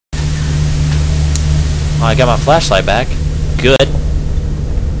Oh, I got my flashlight back. Good.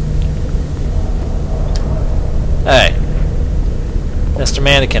 Hey. Mr.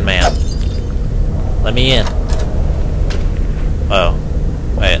 Mannequin Man. Let me in. Oh.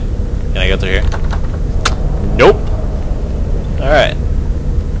 Wait. Can I go through here? Nope. Alright.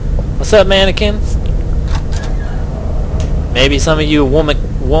 What's up, mannequins? Maybe some of you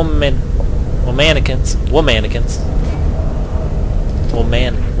womanikins.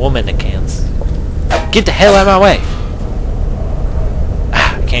 Get the hell out of my way!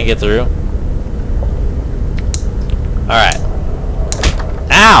 Ah, I can't get through. Alright.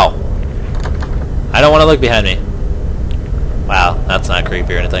 Ow! I don't want to look behind me. Wow, that's not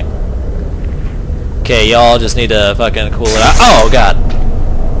creepy or anything. Okay, y'all just need to fucking cool it out. Oh, God!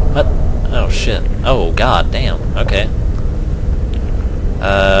 What? Oh, shit. Oh, God, damn. Okay.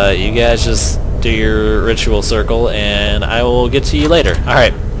 You guys just do your ritual circle, and I will get to you later.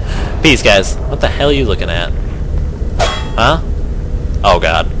 Alright. Peace, guys. What the hell are you looking at? Huh? Oh,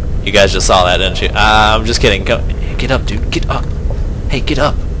 God. You guys just saw that, didn't you? I'm just kidding. Go. Hey, get up, dude. Get up. Hey, get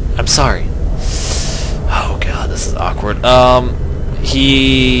up. I'm sorry. Oh, God. This is awkward.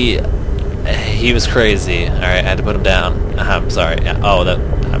 He was crazy. Alright, I had to put him down. I'm sorry. Oh, that...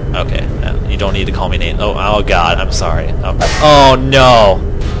 Okay. You don't need to call me Nate. Oh, God. I'm sorry. Oh, no.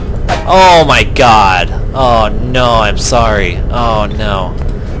 Oh, my God. Oh, no. I'm sorry. Oh, no.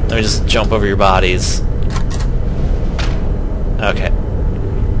 Let me just jump over your bodies. Okay.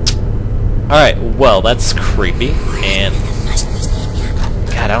 Alright, well, that's creepy. And...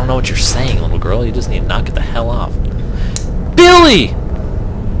 God, I don't know what you're saying, little girl. You just need to knock it the hell off. Billy!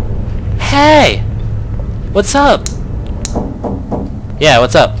 Hey! What's up? Yeah,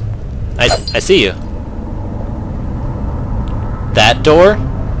 what's up? I see you. That door?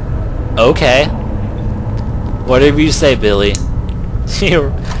 Okay. Whatever you say, Billy.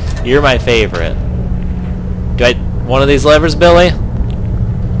 You're my favorite. Do I... One of these levers, Billy?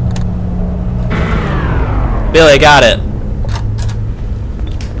 Billy, I got it.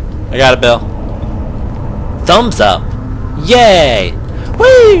 I got it, Bill. Thumbs up. Yay!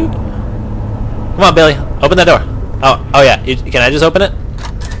 Woo! Come on, Billy. Open that door. Oh yeah. Can I just open it?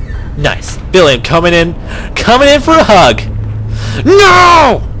 Nice. Billy, I'm coming in for a hug.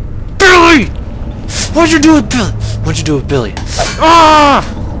 No! Billy! What'd you do with Billy? What'd you do with Billy? Ah!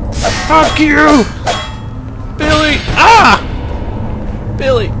 Fuck you! Billy! Ah!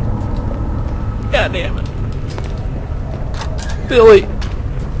 Billy! God damn it. Billy!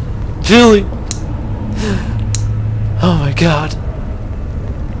 Billy! Oh my God.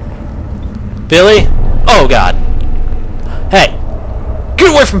 Billy? Oh God. Hey! Get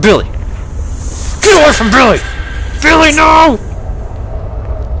away from Billy! Get away from Billy! Billy, no!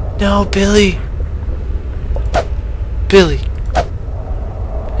 No, Billy. Billy.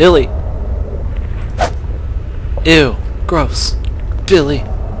 Billy. Ew. Gross. Billy.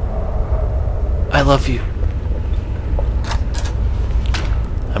 I love you.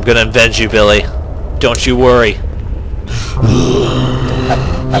 I'm gonna avenge you, Billy. Don't you worry.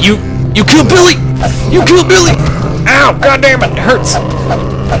 You killed Billy! You killed Billy! Ow! God damn it! It hurts!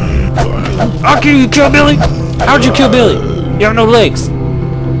 Fuck you! You killed Billy! How'd you kill Billy? You have no legs.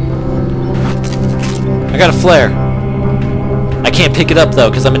 I got a flare. I can't pick it up though,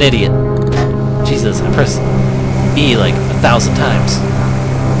 because I'm an idiot. Jesus, I pressed E like 1,000 times.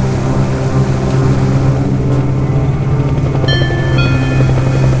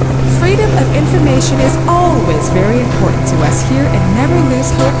 Freedom of information is always very important to us here at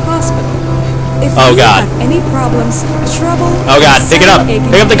Neverlose Hope Hospital. If you have any problems, trouble, pick it up!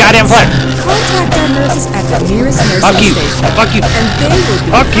 Pick up the goddamn flare! Contact our nurses at the nearest nursing Fuck you! station. Fuck you! And they will be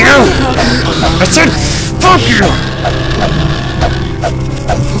Fuck you! I said, fuck you!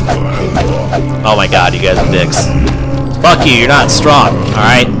 Oh my God, you guys are dicks. Fuck you, you're not strong,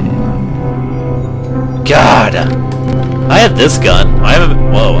 alright? God. I had this gun. I haven't...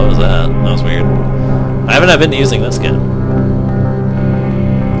 Whoa, what was that? That was weird. I haven't been using this gun.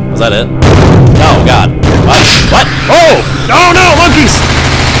 Was that it? Oh, God. What? What? Oh! No, no, monkeys!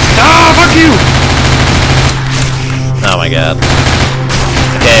 No, fuck you! Oh, my God.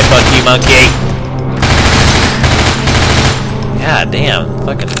 Okay, fuck you, monkey. God damn.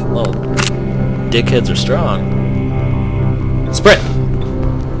 Fucking little dickheads are strong. Sprint!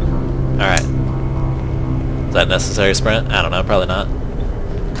 Alright. Is that necessary sprint? I don't know, probably not.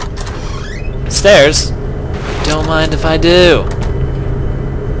 Stairs? Don't mind if I do.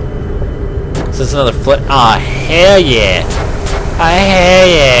 Is this another flip? Aw, hell yeah! Hell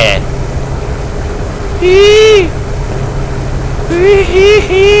yeah!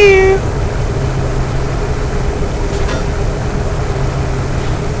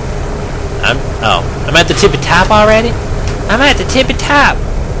 Oh, I'm at the tippy top already? I'm at the tippy top.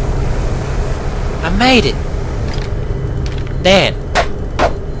 I made it. Dad,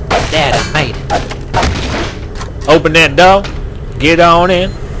 I made it. Open that door. Get on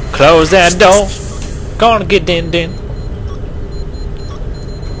in. Close that door. Gonna get in.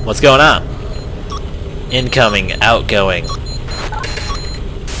 What's going on? Incoming, outgoing.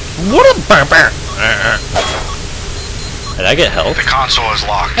 What a burr. Did I get help? The console is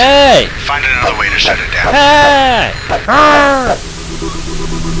locked. Hey! Find another way to shut it down. Hey!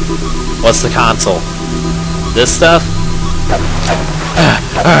 What's the console? This stuff?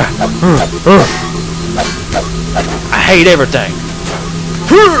 I hate everything.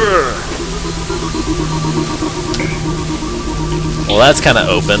 Well, that's kind of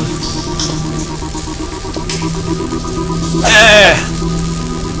open.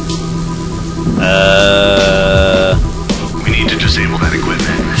 We need to disable that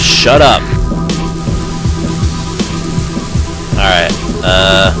equipment. Shut up. Alright,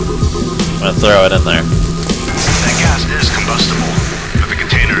 I'm gonna throw it in there. That gas is combustible, but the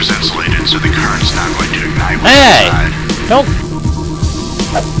container is insulated, so the current's not going to ignite when Hey! inside. Don't.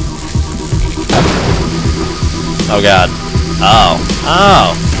 Oh god. Oh.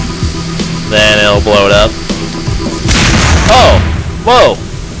 Then it'll blow it up. Oh! Whoa!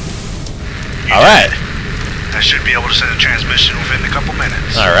 Alright. I should be able to send a transmission within a couple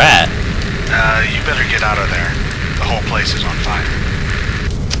minutes. Alright. You better get out of there. The whole place is on fire.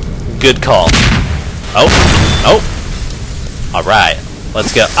 Good call. Oh. Alright.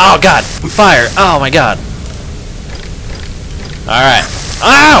 Let's go. Oh god! Fire! Oh my god. Alright.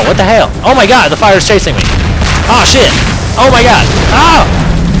 Oh! What the hell? Oh my god! The fire's chasing me. Oh shit! Oh my god! Oh!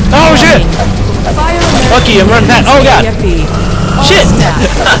 Oh shit! Lucky, I'm running past. Oh god! Shit!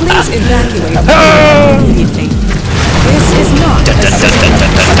 Please evacuate immediately. This is not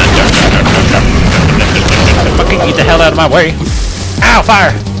Fucking get the hell out of my way! Ow!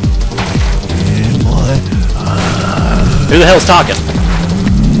 Fire! Who the hell's talking?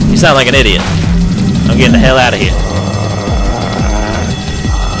 You sound like an idiot. I'm getting the hell out of here.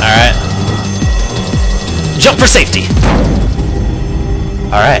 Alright. Jump for safety!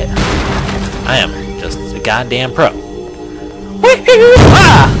 Alright. I am just a goddamn pro. Woohoo!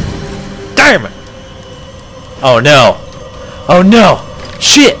 Ah! Damn it! Oh no! Oh no!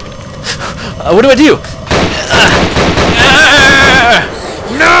 Shit! What do I do?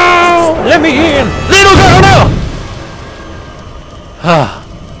 No! Let me in! Little girl, no! Ah.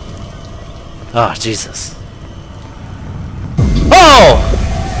 Oh, Jesus. Oh!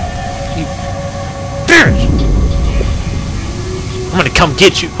 You bitch! I'm gonna come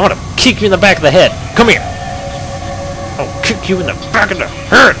get you. I'm gonna kick you in the back of the head. Come here. I'll kick you in the back of the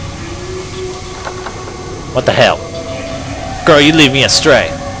head. What the hell? Girl, you leave me astray.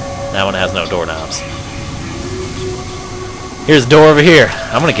 That one has no doorknobs. Here's the door over here.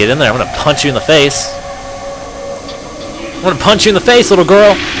 I'm gonna get in there. I'm gonna punch you in the face. I'm gonna punch you in the face, little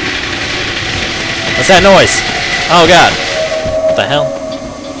girl. What's that noise? Oh god. What the hell?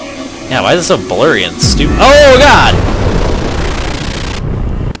 Yeah, why is it so blurry and stupid? Oh god!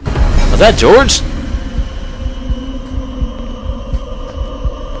 Was that George?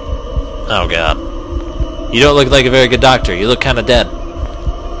 Oh god. You don't look like a very good doctor. You look kind of dead.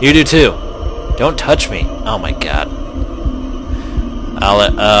 You do too. Don't touch me. Oh my god.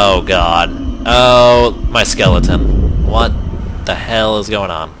 Oh god. Oh, my skeleton. What the hell is going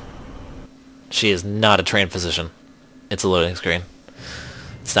on? She is not a trained physician. It's a loading screen.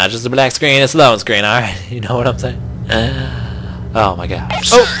 It's not just a black screen, it's a loading screen, alright? You know what I'm saying? Oh my god.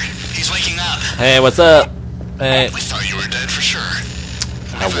 Sir, he's waking up. Hey, what's up? Hey. We thought you were dead for sure.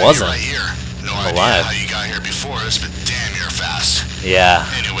 I wasn't. Right here. No I'm idea alive. how you got here before us, but damn, you're fast. Yeah.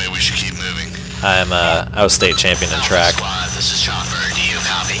 Anyway, we should keep moving. I was state champion in track. Alpha Squad, this is Chopper. Do you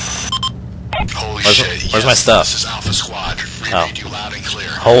copy? Holy Where's- shit. where's yes, my stuff? This is Alpha Squad. Read Oh. you loud and clear.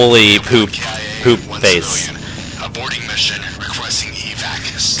 Holy poop. KIA, Poop one face. civilian. Aborting mission. Requesting evac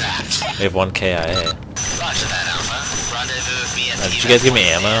stat. We have one KIA. Roger that, Alpha. Rendezvous with me at Did you guys give me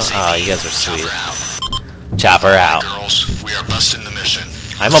ammo? Oh, you guys are sweet. Chopper out. Girls, we are busting the mission.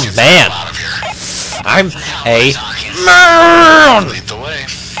 I'm Let's a get the man. hell out of here. I'm a Talking. man!